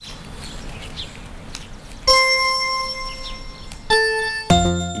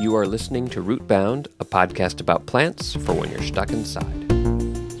You are listening to Rootbound, a podcast about plants for when you're stuck inside.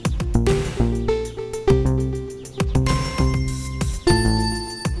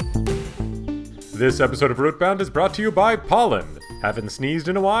 This episode of Rootbound is brought to you by Pollen. Haven't sneezed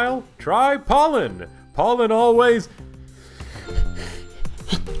in a while? Try Pollen. Pollen always...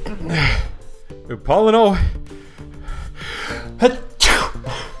 Pollen always...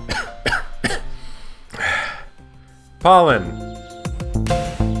 Pollen.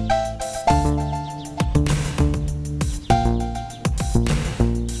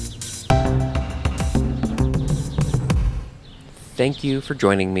 Thank you for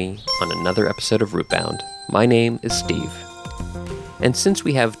joining me on another episode of Rootbound. My name is Steve. And since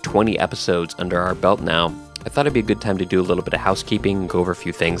we have 20 episodes under our belt now, I thought it'd be a good time to do a little bit of housekeeping, go over a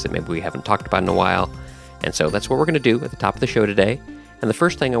few things that maybe we haven't talked about in a while. And so that's what we're going to do at the top of the show today. And the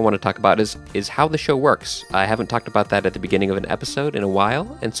first thing I want to talk about is how the show works. I haven't talked about that at the beginning of an episode in a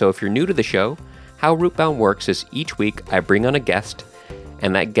while, and so if you're new to the show, how Rootbound works is each week I bring on a guest,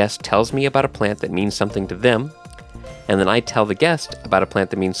 and that guest tells me about a plant that means something to them, and then I tell the guest about a plant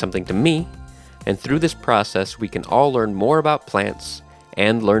that means something to me, and through this process we can all learn more about plants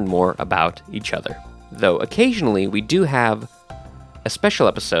and learn more about each other. Though occasionally we do have a special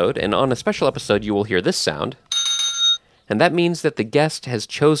episode, and on a special episode you will hear this sound. And that means that the guest has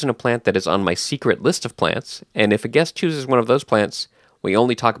chosen a plant that is on my secret list of plants, and if a guest chooses one of those plants, we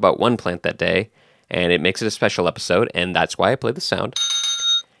only talk about one plant that day, and it makes it a special episode, and that's why I play the sound.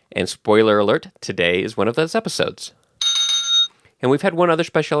 And spoiler alert, today is one of those episodes. And we've had one other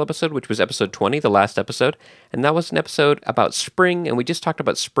special episode, which was episode 20, the last episode, and that was an episode about spring, and we just talked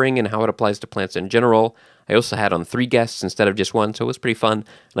about spring and how it applies to plants in general. I also had on 3 guests instead of just one, so it was pretty fun,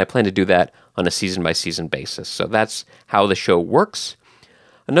 and I plan to do that on a season-by-season basis. So that's how the show works.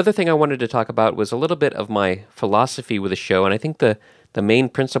 Another thing I wanted to talk about was a little bit of my philosophy with the show, and I think the main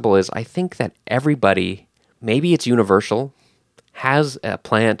principle is I think that everybody, maybe it's universal, has a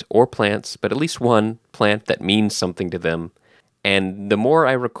plant or plants, but at least one plant that means something to them. And the more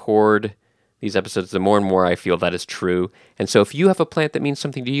I record these episodes, the more and more I feel that is true. And so if you have a plant that means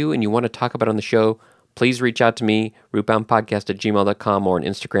something to you and you want to talk about it on the show, please reach out to me, rootboundpodcast@gmail.com, or on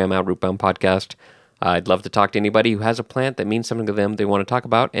Instagram @rootboundpodcast. I'd love to talk to anybody who has a plant that means something to them they want to talk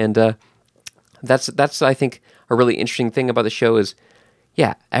about. And that's I think, a really interesting thing about the show is,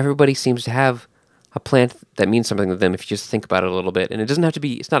 yeah, everybody seems to have a plant that means something to them if you just think about it a little bit. And it doesn't have to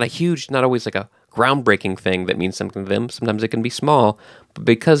be, it's not a huge, not always like a groundbreaking thing that means something to them. Sometimes it can be small, but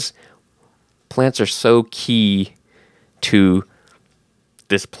because plants are so key to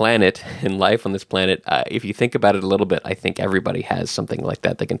this planet and life on this planet, if you think about it a little bit, I think everybody has something like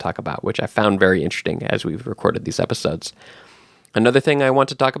that they can talk about, which I found very interesting as we've recorded these episodes. Another thing I want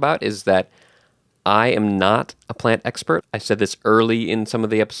to talk about is that I am not a plant expert. I said this early in some of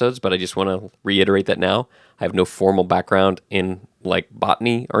the episodes, but I just want to reiterate that now. I have no formal background in like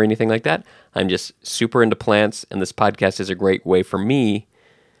botany or anything like that. I'm just super into plants, and this podcast is a great way for me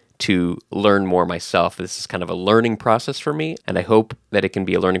to learn more myself. This is kind of a learning process for me, and I hope that it can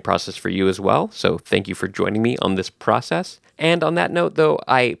be a learning process for you as well. So thank you for joining me on this process. And on that note, though,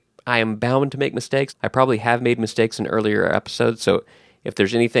 I am bound to make mistakes. I probably have made mistakes in earlier episodes, so if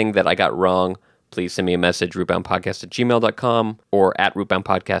there's anything that I got wrong, please send me a message, rootboundpodcast@gmail.com or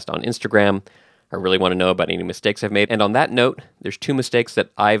 @rootboundpodcast on Instagram. I really want to know about any mistakes I've made. And on that note, there's 2 mistakes that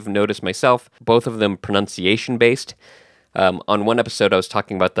I've noticed myself, both of them pronunciation-based. On one episode, I was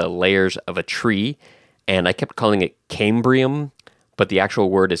talking about the layers of a tree, and I kept calling it cambrium, but the actual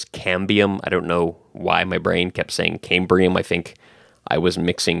word is cambium. I don't know why my brain kept saying cambrium. I think I was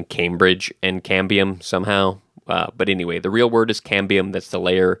mixing Cambridge and cambium somehow. But anyway, the real word is cambium. That's the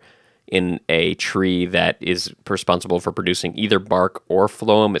layer in a tree that is responsible for producing either bark or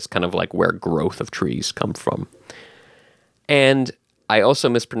phloem. It's kind of like where growth of trees come from. And I also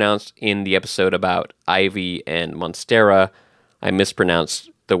mispronounced in the episode about ivy and monstera, I mispronounced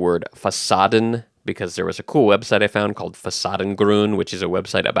the word Fassaden because there was a cool website I found called Fassadengrün, which is a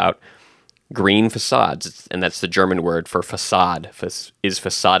website about green facades, and that's the German word for facade, is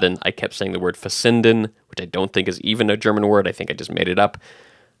Fassaden. I kept saying the word Fassinden, which I don't think is even a German word. I think I just made it up.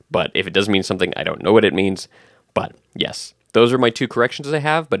 But if it does mean something, I don't know what it means. But yes, those are my 2 corrections I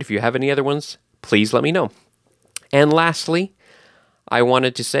have. But if you have any other ones, please let me know. And lastly, I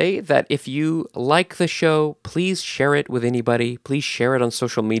wanted to say that if you like the show, please share it with anybody. Please share it on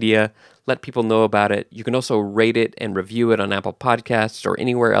social media. Let people know about it. You can also rate it and review it on Apple Podcasts or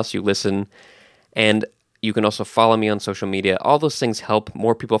anywhere else you listen. And you can also follow me on social media. All those things help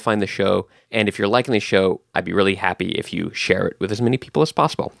more people find the show. And if you're liking the show, I'd be really happy if you share it with as many people as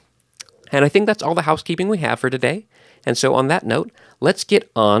possible. And I think that's all the housekeeping we have for today. And so on that note, let's get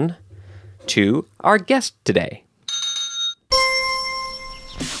on to our guest today.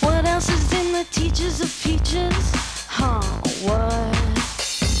 What else is in the teachers of peaches? Huh, what?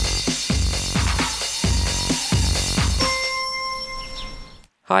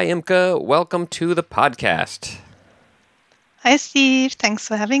 Hi, Imka. Welcome to the podcast. Hi, Steve. Thanks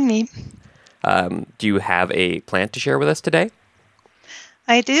for having me. Do you have a plant to share with us today?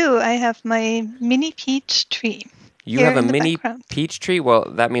 I do. I have my mini peach tree. You here have a in the mini background. peach tree? Well,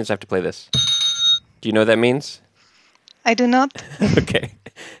 that means I have to play this. Do you know what that means? I do not. Okay.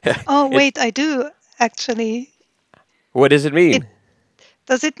 Oh, wait, I do, actually. What does it mean?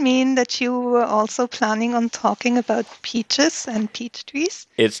 Does it mean that you were also planning on talking about peaches and peach trees?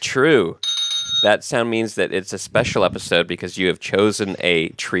 It's true. That sound means that it's a special episode because you have chosen a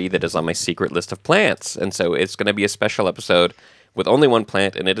tree that is on my secret list of plants. And so it's going to be a special episode with only one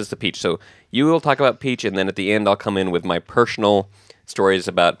plant, and it is the peach. So you will talk about peach, and then at the end I'll come in with my personal stories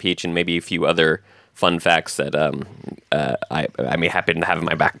about peach and maybe a few other fun facts that I may happen to have in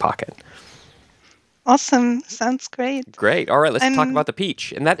my back pocket. Awesome. Sounds great. Great. All right, let's talk I'm- about the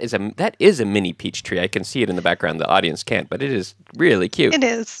peach. And that is a mini peach tree. I can see it in the background. The audience can't, but it is really cute. It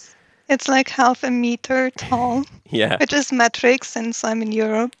is. It's like half a meter tall, Yeah, which is metric since I'm in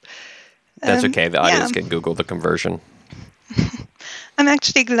Europe. that's okay. The audience yeah. can Google the conversion. I'm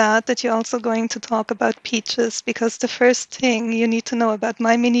actually glad that you're also going to talk about peaches because the first thing you need to know about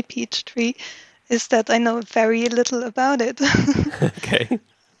my mini peach tree is that I know very little about it. Okay.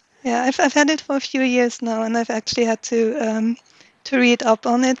 Yeah, I've had it for a few years now, and I've actually had to read up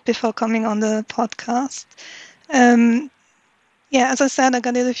on it before coming on the podcast. Yeah, as I said, I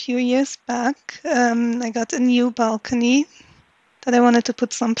got it a few years back. I got a new balcony that I wanted to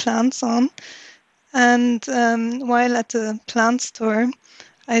put some plants on, and while at the plant store,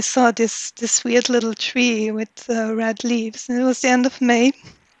 I saw this weird little tree with red leaves, and it was the end of May,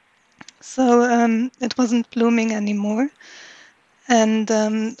 so it wasn't blooming anymore. And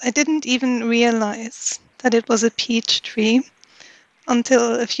I didn't even realize that it was a peach tree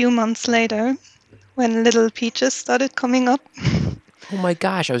until a few months later when little peaches started coming up. Oh my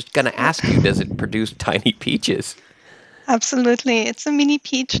gosh, I was going to ask you, does it produce tiny peaches? Absolutely. It's a mini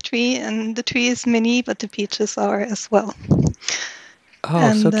peach tree, and the tree is mini, but the peaches are as well.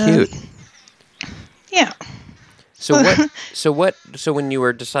 Oh, so And, cute. Yeah. So when you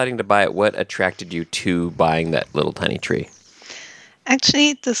were deciding to buy it, what attracted you to buying that little tiny tree?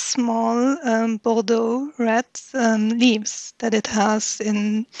 Actually, the small Bordeaux red leaves that it has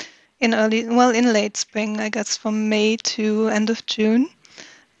in late spring, I guess from May to end of June,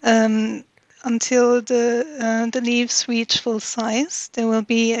 until the leaves reach full size, there will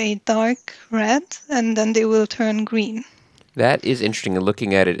be a dark red, and then they will turn green. That is interesting. And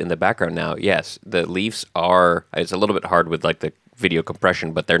looking at it in the background now, yes, the leaves are. It's a little bit hard with like the video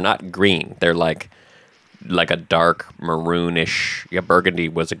compression, but they're not green. They're like a dark maroonish. Yeah, burgundy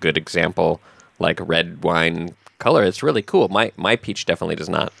was a good example. Like red wine color. It's really cool. My peach definitely does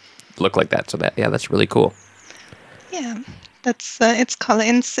not look like that. So that's really cool. Yeah, that's its color.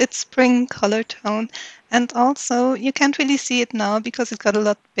 It's spring color tone, and also you can't really see it now because it got a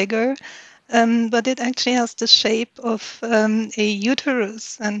lot bigger. But it actually has the shape of a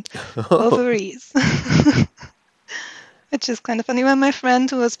uterus and ovaries, which is kind of funny. Well, my friend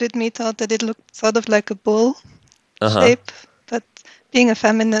who was with me thought that it looked sort of like a bull shape, but being a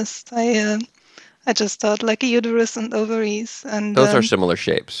feminist, I just thought like a uterus and ovaries, and Those are similar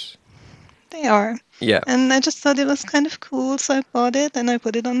shapes. they are. Yeah. And I just thought it was kind of cool, so I bought it and I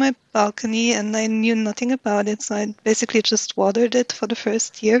put it on my balcony, and I knew nothing about it, so I basically just watered it for the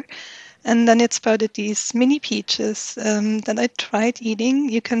first year. And then it sprouted these mini peaches that I tried eating.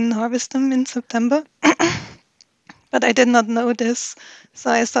 You can harvest them in September, but I did not know this.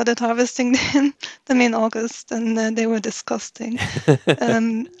 So I started harvesting them in August, and they were disgusting.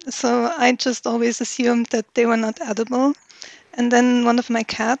 So I just always assumed that they were not edible. And then one of my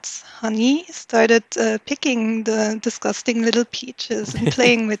cats, Honey, started picking the disgusting little peaches and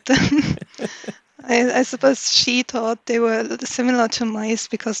playing with them. I suppose she thought they were similar to mice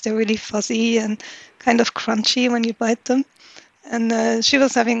because they're really fuzzy and kind of crunchy when you bite them. And she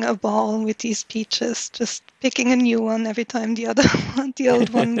was having a ball with these peaches, just picking a new one every time the old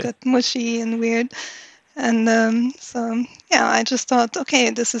one got mushy and weird. And so, yeah, I just thought,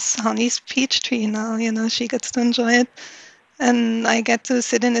 okay, this is Honey's peach tree now. She gets to enjoy it, and I get to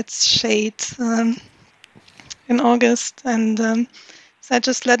sit in its shade in August, and so I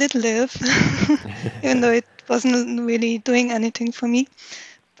just let it live, even though it wasn't really doing anything for me.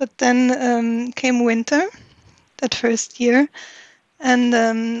 But then came winter, that first year, and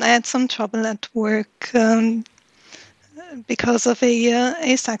I had some trouble at work because of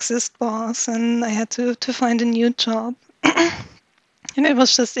a sexist boss, and I had to find a new job. And it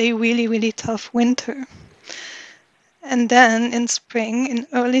was just a really, really tough winter. And then in spring, in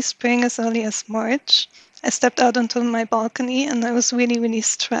early spring, as early as March, I stepped out onto my balcony and I was really, really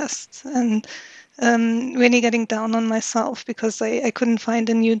stressed and really getting down on myself because I couldn't find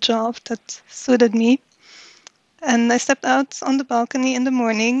a new job that suited me. And I stepped out on the balcony in the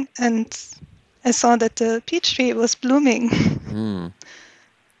morning and I saw that the peach tree was blooming. Mm.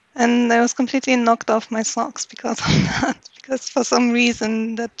 And I was completely knocked off my socks because of that, because for some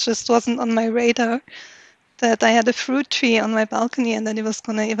reason that just wasn't on my radar, that I had a fruit tree on my balcony and that it was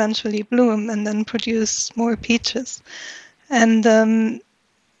going to eventually bloom and then produce more peaches. And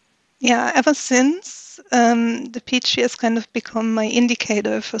ever since, the peach tree has kind of become my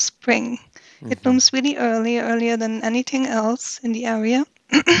indicator for spring. It blooms really early, earlier than anything else in the area.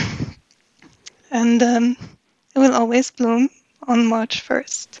 And it will always bloom on March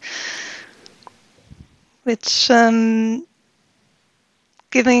 1st, which,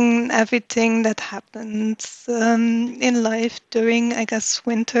 given everything that happens in life during, I guess,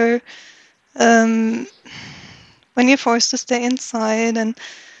 winter, when you're forced to stay inside and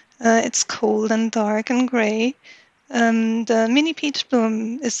it's cold and dark and gray, the mini peach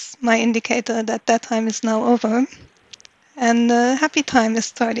bloom is my indicator that that time is now over and happy time is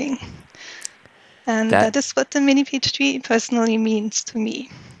starting. And That that is what the mini peach tree personally means to me.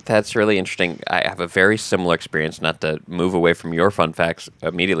 That's really interesting. I have a very similar experience, not to move away from your fun facts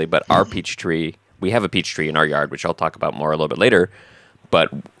immediately, but our peach tree, we have a peach tree in our yard, which I'll talk about more a little bit later.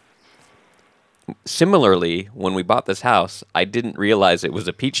 But similarly, when we bought this house, I didn't realize it was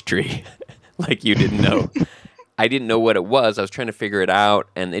a peach tree, like you didn't know. I didn't know what it was. I was trying to figure it out,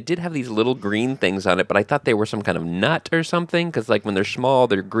 and it did have these little green things on it, but I thought they were some kind of nut or something, because like when they're small,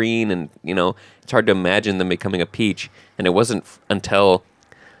 they're green, and it's hard to imagine them becoming a peach. And it wasn't until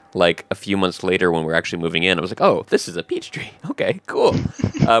like a few months later when we were actually moving in, I was like, oh, this is a peach tree. Okay, cool.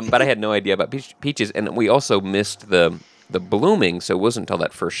 But I had no idea about peaches. And we also missed the blooming, so it wasn't until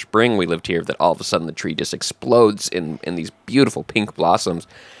that first spring we lived here that all of a sudden the tree just explodes in these beautiful pink blossoms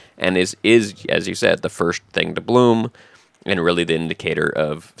and is, as you said, the first thing to bloom and really the indicator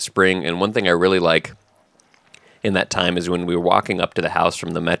of spring. And one thing I really like in that time is when we were walking up to the house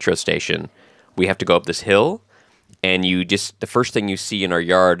from the metro station, we have to go up this hill. And the first thing you see in our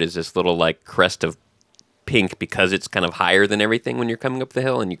yard is this little like crest of pink because it's kind of higher than everything when you're coming up the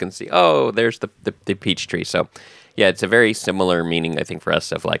hill, and you can see, oh, there's the peach tree. So, yeah, it's a very similar meaning, I think, for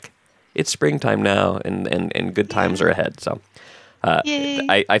us of like, it's springtime now and good times are ahead. So,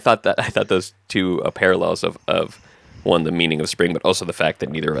 I thought those two parallels of one, the meaning of spring, but also the fact that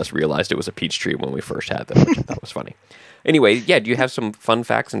neither of us realized it was a peach tree when we first had them, which I thought was funny. Anyway, yeah, do you have some fun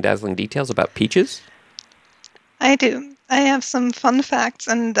facts and dazzling details about peaches? I do. I have some fun facts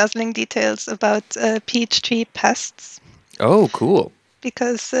and dazzling details about peach tree pests. Oh, cool.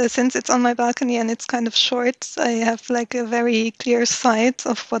 Because since it's on my balcony and it's kind of short, I have like a very clear sight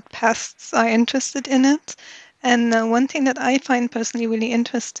of what pests are interested in it. And one thing that I find personally really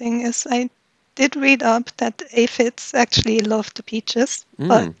interesting is I did read up that aphids actually love the peaches,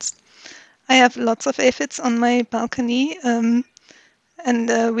 but I have lots of aphids on my balcony. And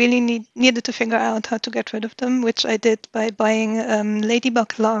really needed to figure out how to get rid of them, which I did by buying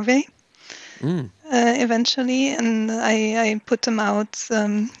ladybug larvae eventually. And I put them out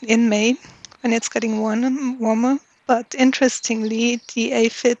in May when it's getting warmer. But interestingly, the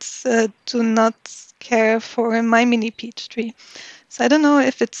aphids do not care for my mini peach tree. So I don't know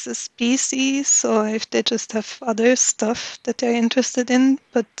if it's a species or if they just have other stuff that they're interested in,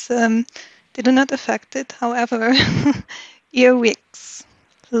 but they do not affect it. However, earwigs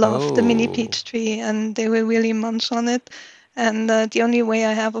love the mini peach tree and they will really munch on it. And the only way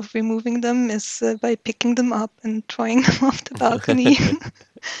I have of removing them is by picking them up and throwing them off the balcony.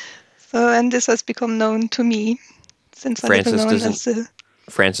 And this has become known to me since I live alone.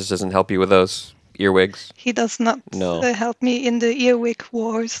 Francis doesn't help you with those earwigs? He does not help me in the earwig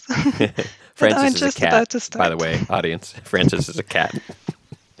wars. Francis is a cat, by the way, audience. Francis is a cat.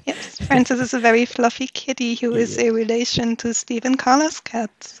 Yes, Francis is a very fluffy kitty who is a relation to Steve and Carla's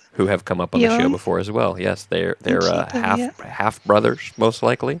cat. Who have come up on the show before as well. Yes, they're half brothers, most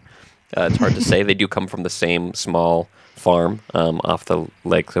likely. It's hard to say. They do come from the same small farm off the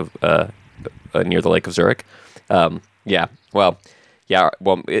lake of near the Lake of Zurich. It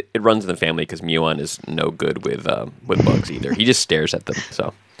runs in the family because Muon is no good with bugs either. He just stares at them.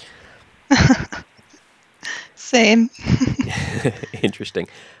 So. Same. Interesting.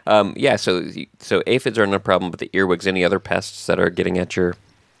 So aphids are no problem, but the earwigs. Any other pests that are getting at your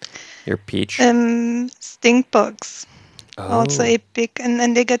peach? Stink bugs. Also Oh. a big, and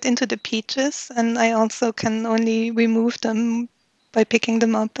then they get into the peaches, and I also can only remove them by picking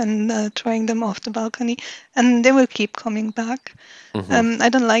them up and throwing them off the balcony, and they will keep coming back. Mm-hmm. I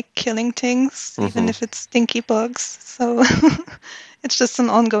don't like killing things, even Mm-hmm. if it's stinky bugs. So it's just an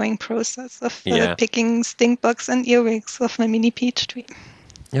ongoing process of Yeah. picking stink bugs and earwigs off my mini peach tree.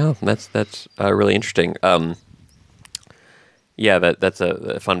 Yeah, that's really interesting. Yeah, that's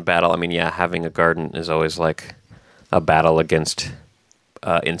a fun battle. I mean, yeah, having a garden is always like a battle against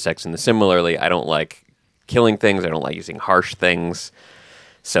insects. And similarly, I don't like killing things. I don't like using harsh things.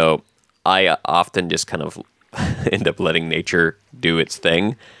 So I often just kind of end up letting nature do its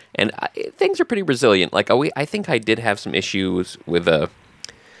thing. And things are pretty resilient. Like I think I did have some issues with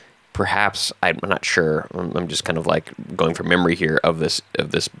perhaps I'm not sure. I'm just kind of like going from memory here of this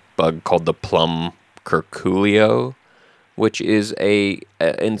bug called the plum curculio, which is a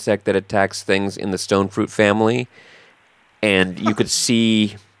insect that attacks things in the stone fruit family. And you could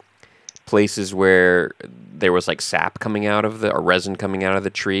see places where there was like sap coming out of or resin coming out of the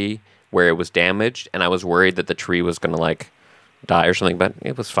tree where it was damaged, and I was worried that the tree was going to like die or something, but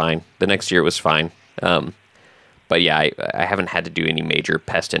it was fine. The next year it was fine. But yeah, I haven't had to do any major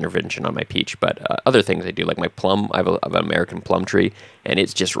pest intervention on my peach, but other things I do, like my plum. I have an American plum tree, and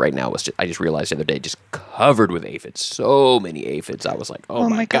it's just right now. I just realized the other day, just covered with aphids. So many aphids. I was like, oh Oh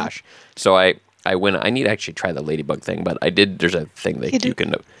my my God. gosh. So I went. I need to actually try the ladybug thing, but I did. There's a thing You that do. you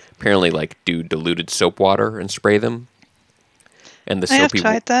can apparently like do diluted soap water and spray them, and the I have soapy.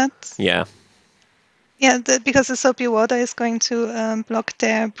 tried that. Yeah, Yeah, because the soapy water is going to block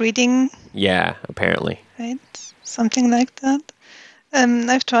their breeding, yeah. Apparently, right? Something like that.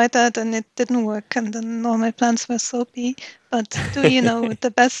 I've tried that and it didn't work, and then all my plants were soapy. But do you know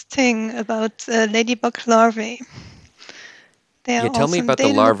the best thing about ladybug larvae? They yeah. are Tell me awesome. about the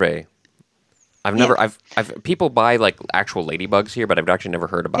They look, larvae. yeah, I've people buy like actual ladybugs here, but I've actually never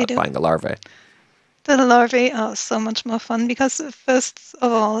heard they about do. buying the larvae. The larvae are so much more fun because, first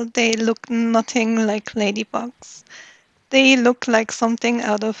of all, they look nothing like ladybugs. They look like something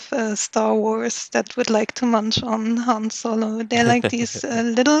out of Star Wars that would like to munch on Han Solo. They're like these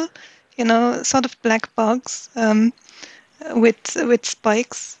little, sort of black bugs with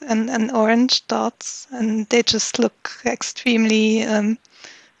spikes and orange dots, and they just look extremely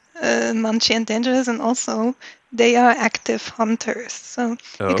munchy and dangerous. And also, they are active hunters. So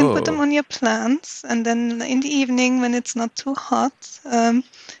you can put them Oh. on your plants, and then in the evening when it's not too hot,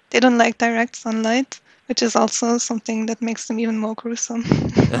 they don't like direct sunlight, which is also something that makes them even more gruesome.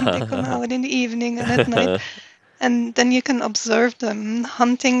 They come out in the evening and at night, and then you can observe them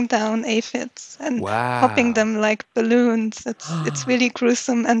hunting down aphids and popping Wow. them like balloons. It's really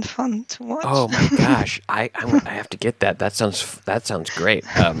gruesome and fun to watch. Oh my gosh, I have to get that. That sounds great.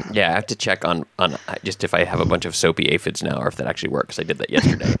 Yeah, I have to check on just if I have a bunch of soapy aphids now, or if that actually works. I did that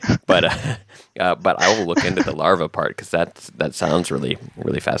yesterday, but but I will look into the larva part because that sounds really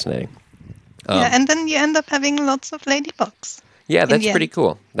fascinating. Yeah, and then you end up having lots of ladybugs Yeah, in that's the pretty end.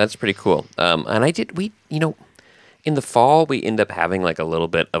 cool. That's pretty cool. And we in the fall we end up having like a little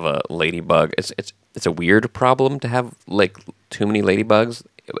bit of a ladybug. It's a weird problem to have like too many ladybugs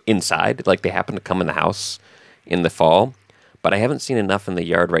inside. Like they happen to come in the house in the fall, but I haven't seen enough in the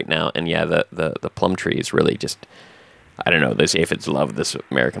yard right now. And yeah, the plum tree is really just I don't know. Those aphids love this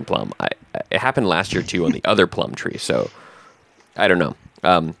American plum. It happened last year too on the other plum tree. So I don't know.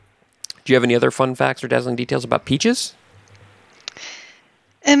 Do you have any other fun facts or dazzling details about peaches?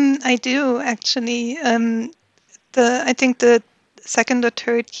 I do actually. I think the second or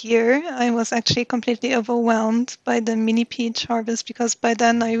third year, I was actually completely overwhelmed by the mini peach harvest because by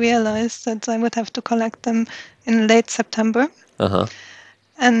then I realized that I would have to collect them in late September, Uh huh.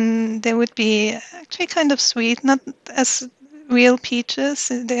 and they would be actually kind of sweet, not as real peaches.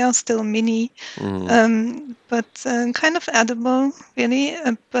 They are still mini, Mm. but kind of edible, really.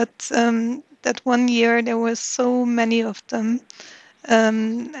 But that one year there were so many of them,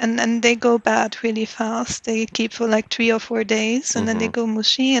 and they go bad really fast. They keep for like 3 or 4 days, and then they Mm-hmm. go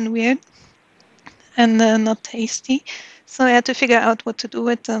mushy and weird and not tasty. So I had to figure out what to do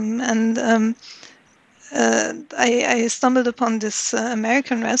with them, and I stumbled upon this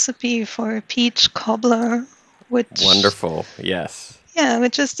American recipe for peach cobbler, which Wonderful. Yes. yeah,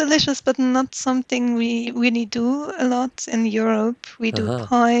 which is delicious, but not something we really do a lot in Europe. We Uh do huh.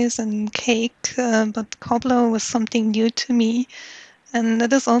 pies and cake, but cobbler was something new to me. And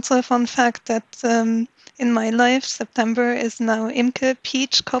it is also a fun fact that in my life, September is now Imke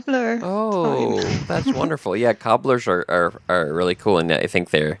Peach Cobbler time. Oh, that's wonderful. Yeah, cobblers are really cool, and I think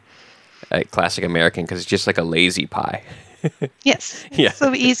they're classic American because it's just like a lazy pie. Yes, it's Yeah.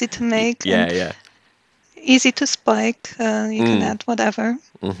 so easy to make. And Yeah. Yeah. easy to spike. You can add whatever.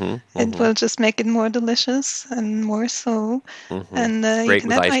 Mm-hmm. It will just make it more delicious and more so. Mm-hmm. And It's you great can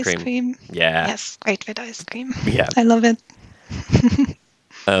with add ice ice cream. cream. Yeah. Yes, great with ice cream. Yeah. I love it.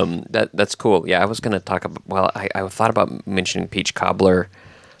 That's cool. Yeah, I was gonna talk about. Well, I thought about mentioning peach cobbler,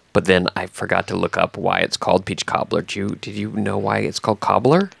 but then I forgot to look up why it's called peach cobbler. Did you know why it's called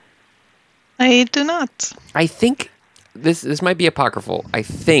cobbler? I do not. I think this might be apocryphal. I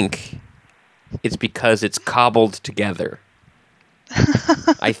think it's because it's cobbled together.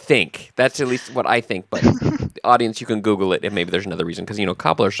 I think that's at least what I think. But the audience, you can Google it, and maybe there's another reason. Because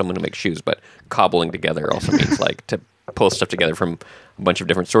cobbler is someone who makes shoes, but cobbling together also means like to pull stuff together from a bunch of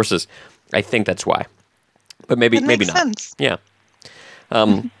different sources. I think that's why. But maybe That maybe makes not. sense. Yeah.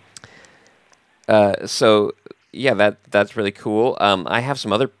 So yeah, that's really cool. I have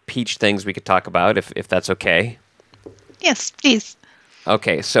some other peach things we could talk about if that's okay. Yes, please.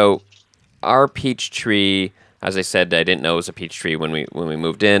 Okay, so our peach tree, as I said, I didn't know it was a peach tree when we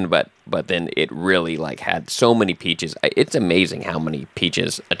moved in, but then it really like had so many peaches. It's amazing how many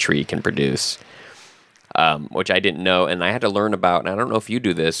peaches a tree can produce, which I didn't know, and I had to learn about. And I don't know if you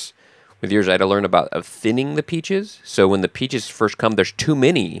do this with yours. I had to learn about of thinning the peaches. So when the peaches first come, there's too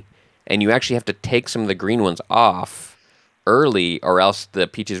many, and you actually have to take some of the green ones off early, or else the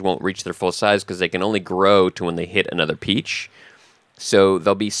peaches won't reach their full size because they can only grow to when they hit another peach. So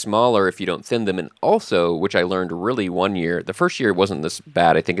they'll be smaller if you don't thin them. And also, which I learned really one year, the first year it wasn't this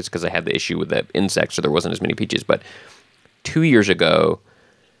bad. I think it's because I had the issue with the insects, so there wasn't as many peaches. But 2 years ago,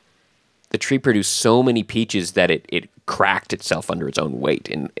 the tree produced so many peaches that it cracked itself under its own weight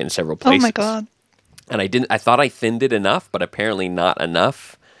in several Oh places. my god. And I thought I thinned it enough, but apparently not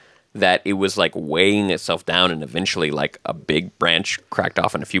enough, that it was like weighing itself down, and eventually like a big branch cracked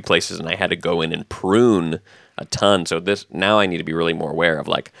off in a few places, and I had to go in and prune a ton. So now I need to be really more aware of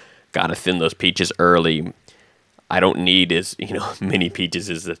like, gotta thin those peaches early. I don't need as many peaches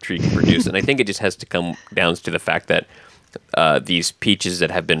as the tree can produce, and I think it just has to come down to the fact that these peaches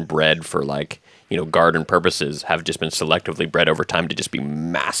that have been bred for like garden purposes have just been selectively bred over time to just be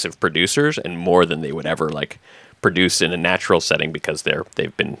massive producers, and more than they would ever like produce in a natural setting, because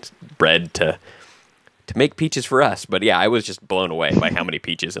they've been bred to make peaches for us. But yeah, I was just blown away by how many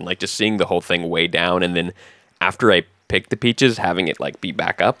peaches, and like just seeing the whole thing way down, and then after I pick the peaches, having it like be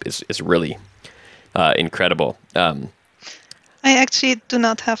back up is really incredible. I actually do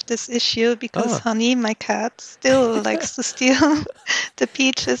not have this issue because Honey, my cat, still likes to steal the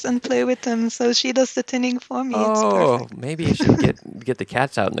peaches and play with them. So she does the thinning for me. It's perfect. Maybe I should get the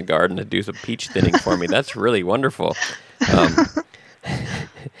cats out in the garden to do some peach thinning for me. That's really wonderful. Wow.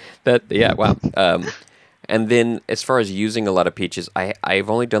 And then as far as using a lot of peaches, I've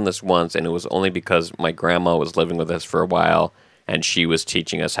only done this once, and it was only because my grandma was living with us for a while, and she was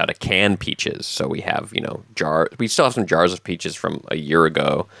teaching us how to can peaches. So we have, jars. We still have some jars of peaches from a year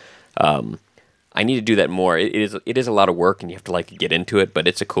ago. I need to do that more. It is a lot of work, and you have to like get into it, but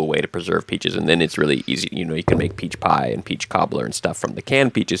it's a cool way to preserve peaches. And then it's really easy. You can make peach pie and peach cobbler and stuff from the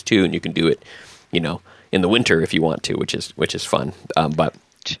canned peaches too, and you can do it, in the winter if you want to, which is fun. But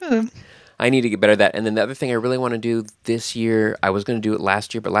True. I need to get better at that. And then the other thing I really want to do this year, I was going to do it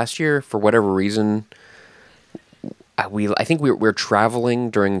last year, but last year, for whatever reason, I think we're traveling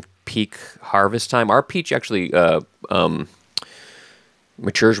during peak harvest time. Our peach actually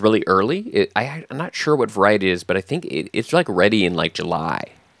matures really early. I'm not sure what variety it is, but I think it's like ready in like July,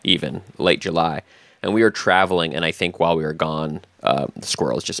 even late July. And we were traveling, and I think while we were gone, the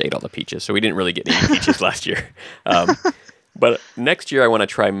squirrels just ate all the peaches. So we didn't really get any peaches last year. But next year I want to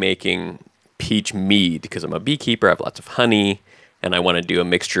try making peach mead, because I'm a beekeeper. I have lots of honey, and I want to do a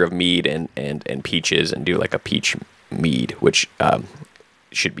mixture of mead and peaches, and do like a peach mead, which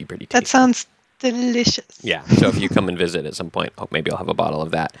should be pretty tasty. That sounds delicious. Yeah. So if you come and visit at some point, maybe I'll have a bottle of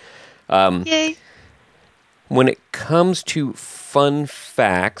that. Yay. When it comes to fun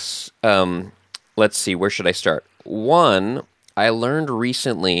facts, let's see, where should I start? One, I learned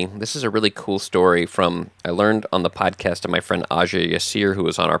recently, this is a really cool story I learned on the podcast of my friend Aja Yassir, who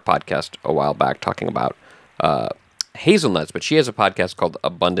was on our podcast a while back talking about hazelnuts, but she has a podcast called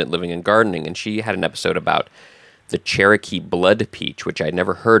Abundant Living and Gardening, and she had an episode about the Cherokee blood peach, which I'd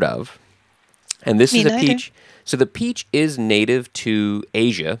never heard of. And this is a peach. So the peach is native to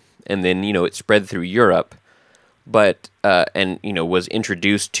Asia, and then, it spread through Europe, but, was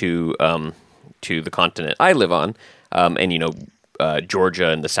introduced to the continent I live on.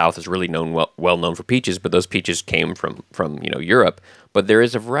 Georgia in the South is really well known for peaches, but those peaches came from Europe. But there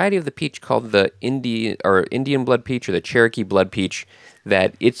is a variety of the peach called the Indian blood peach, or the Cherokee blood peach,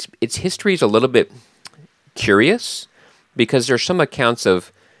 that its history is a little bit curious, because there's some accounts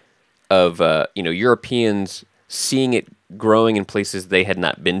of of Europeans seeing it growing in places they had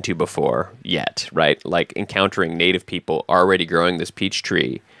not been to before yet, right? Like encountering native people already growing this peach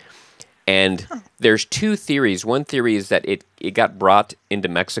tree. And there's two theories. One theory is that it got brought into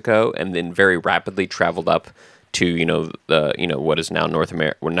Mexico and then very rapidly traveled up to what is now North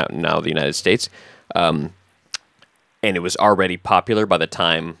America, now the United States, and it was already popular by the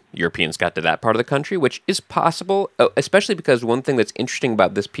time Europeans got to that part of the country, which is possible, especially because one thing that's interesting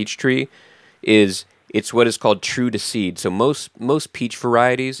about this peach tree is it's what is called true to seed. So most peach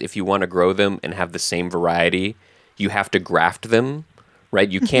varieties, if you want to grow them and have the same variety, you have to graft them, right?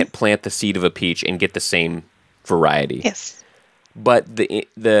 You can't plant the seed of a peach and get the same variety. Yes. But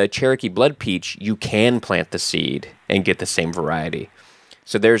the Cherokee blood peach, you can plant the seed and get the same variety.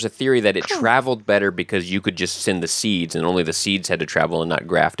 So there's a theory that it traveled better because you could just send the seeds and only the seeds had to travel and not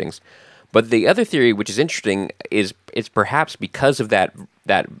graftings. But the other theory, which is interesting, is it's perhaps because of that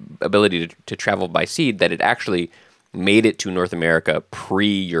ability to travel by seed that it actually made it to North America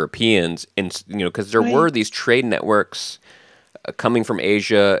pre-Europeans, and because there were these trade networks coming from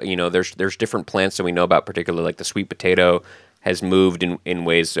Asia. There's different plants that we know about, particularly like the sweet potato has moved in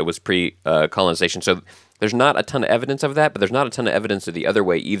ways that was pre-colonization. So there's not a ton of evidence of that, but there's not a ton of evidence of the other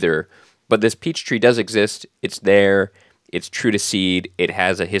way either. But this peach tree does exist. It's there. It's true to seed. It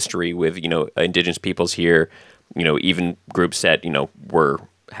has a history with, indigenous peoples here, even groups that,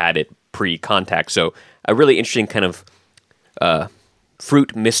 had it pre-contact. So a really interesting kind of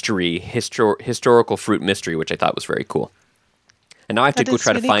fruit mystery, historical fruit mystery, which I thought was very cool. And now I have to go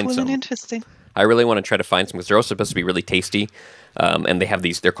try to find some. Interesting. I really want to try to find some because they're also supposed to be really tasty. And they have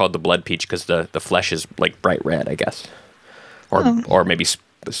these, they're called the blood peach because the flesh is like bright red, I guess. Or maybe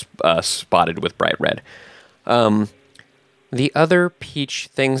spotted with bright red. The other peach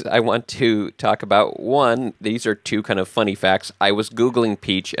things I want to talk about, one, these are two kind of funny facts. I was Googling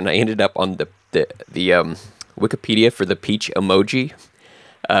peach and I ended up on the Wikipedia for the peach emoji,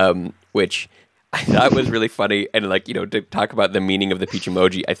 which I thought was really funny. And to talk about the meaning of the peach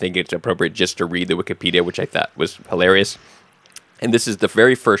emoji, I think it's appropriate just to read the Wikipedia, which I thought was hilarious. And this is the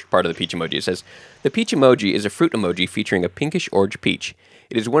very first part of the peach emoji. It says, the peach emoji is a fruit emoji featuring a pinkish orange peach.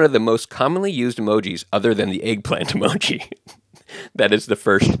 It is one of the most commonly used emojis other than the eggplant emoji. That is the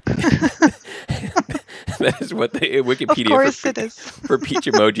first. That is what the Wikipedia for peach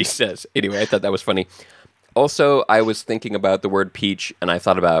emoji says. Anyway, I thought that was funny. Also, I was thinking about the word peach, and I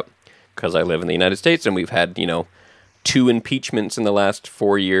thought about, because I live in the United States and we've had, 2 impeachments in the last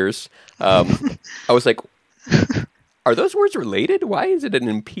 4 years. I was like, are those words related? Why is it an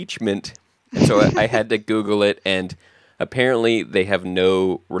impeachment? And so I had to Google it, and apparently they have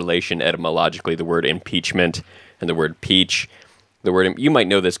no relation etymologically, the word impeachment and the word peach. You might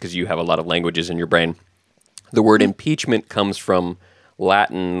know this because you have a lot of languages in your brain. The word impeachment comes from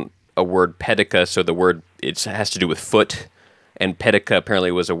Latin, a word pedica, so the word, it has to do with foot, and pedica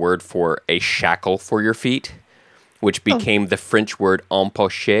apparently was a word for a shackle for your feet, which became the French word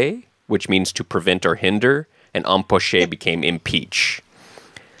empocher, which means to prevent or hinder, and empocher became impeach.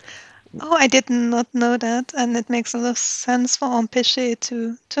 Oh, I did not know that, and it makes a lot of sense for empêcher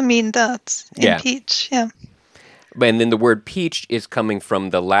to mean that. Impeach, yeah. And then the word peach is coming from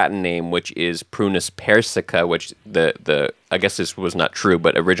the Latin name, which is Prunus persica, which I guess this was not true,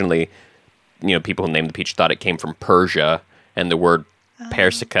 but originally, people who named the peach thought it came from Persia, and the word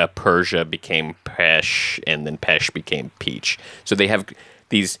persica, Persia, became pesh, and then pesh became peach. So they have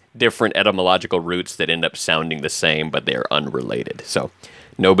these different etymological roots that end up sounding the same, but they're unrelated. So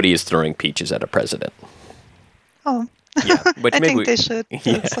nobody is throwing peaches at a president. Oh, yeah, but I think they should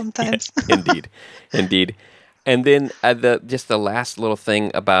sometimes. Yeah, indeed. And then the last little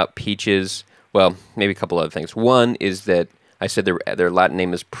thing about peaches, well, maybe a couple other things. One is that I said their Latin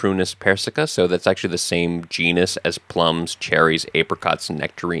name is Prunus persica, so that's actually the same genus as plums, cherries, apricots,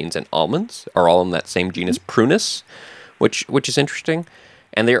 nectarines, and almonds are all in that same genus, Prunus, which is interesting.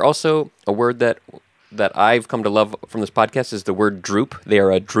 And they're also a word that I've come to love from this podcast is the word drupe. They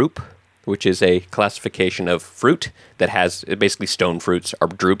are a drupe, which is a classification of fruit that has basically stone fruits are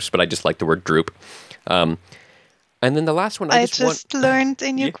drupes, but I just like the word drupe. And then the last one I just learned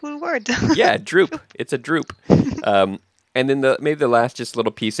a new cool word. Yeah, drupe. It's a drupe. And then maybe the last just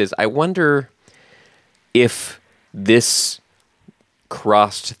little piece is I wonder if this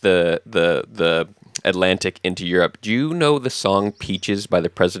crossed the Atlantic into Europe. Do you know the song Peaches by the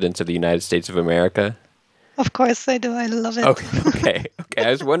Presidents of the United States of America? Of course I do. I love it. Okay. I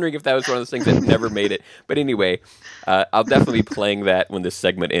was wondering if that was one of those things that never made it. But anyway, I'll definitely be playing that when this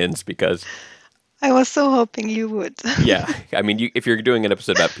segment ends because I was so hoping you would. Yeah. I mean, if you're doing an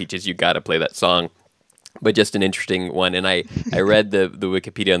episode about peaches, you got to play that song. but just an interesting one. And I read the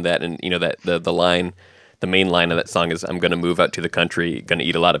Wikipedia on that, and that the line, the main line of that song is, "I'm going to move out to the country, going to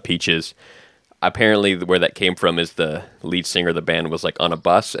eat a lot of peaches." Apparently, where that came from is the lead singer of the band was like on a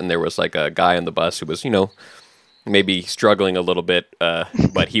bus, and there was like a guy on the bus who was, maybe struggling a little bit,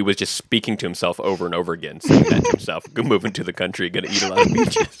 but he was just speaking to himself over and over again, saying that to himself, moving to the country, going to eat a lot of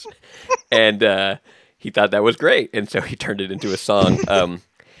peaches. And he thought that was great, and so he turned it into a song.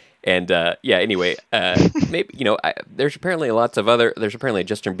 Anyway, maybe, there's apparently there's apparently a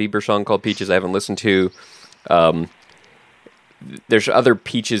Justin Bieber song called Peaches I haven't listened to. There's other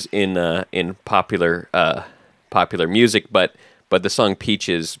peaches in popular music, but the song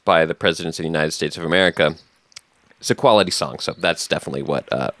Peaches by the Presidents of the United States of America, it's a quality song, so that's definitely what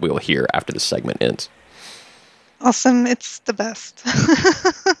we'll hear after this segment ends. Awesome, it's the best.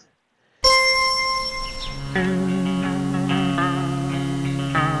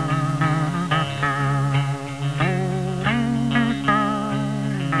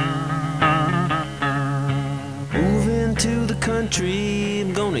 Moving to the country,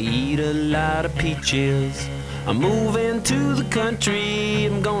 I'm gonna eat a lot of peaches. I'm moving to the country,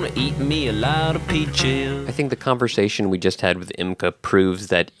 I'm gonna eat me a lot of peaches. I think the conversation we just had with Imka proves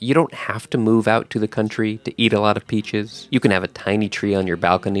that you don't have to move out to the country to eat a lot of peaches. You can have a tiny tree on your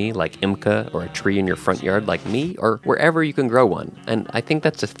balcony like Imka, or a tree in your front yard like me, or wherever you can grow one. And I think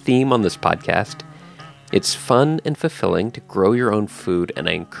that's a theme on this podcast. It's fun and fulfilling to grow your own food, and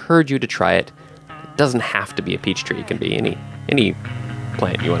I encourage you to try it. It doesn't have to be a peach tree. It can be any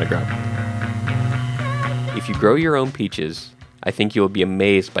plant you want to grow. If you grow your own peaches, I think you'll be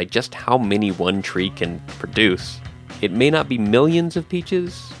amazed by just how many one tree can produce. It may not be millions of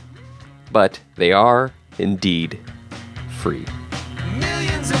peaches, but they are indeed free.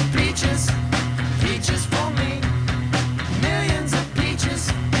 Millions of peaches, peaches for me. Millions of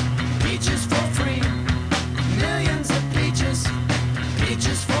peaches, peaches for free. Millions of peaches,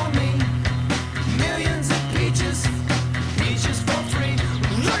 peaches for me. Millions of peaches, peaches for free.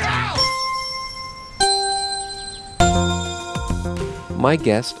 Look out! My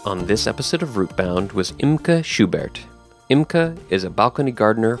guest on this episode of Rootbound was Imka Schubert. Imka is a balcony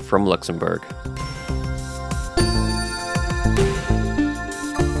gardener from Luxembourg.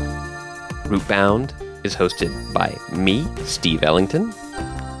 Rootbound is hosted by me, Steve Ellington.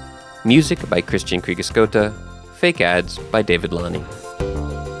 Music by Christian Kriegesgota. Fake ads by David Lonnie.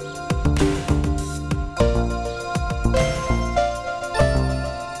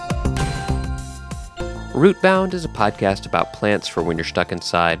 Rootbound is a podcast about plants for when you're stuck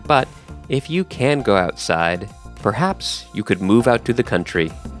inside, but if you can go outside, perhaps you could move out to the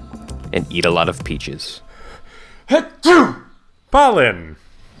country and eat a lot of peaches. Pollen!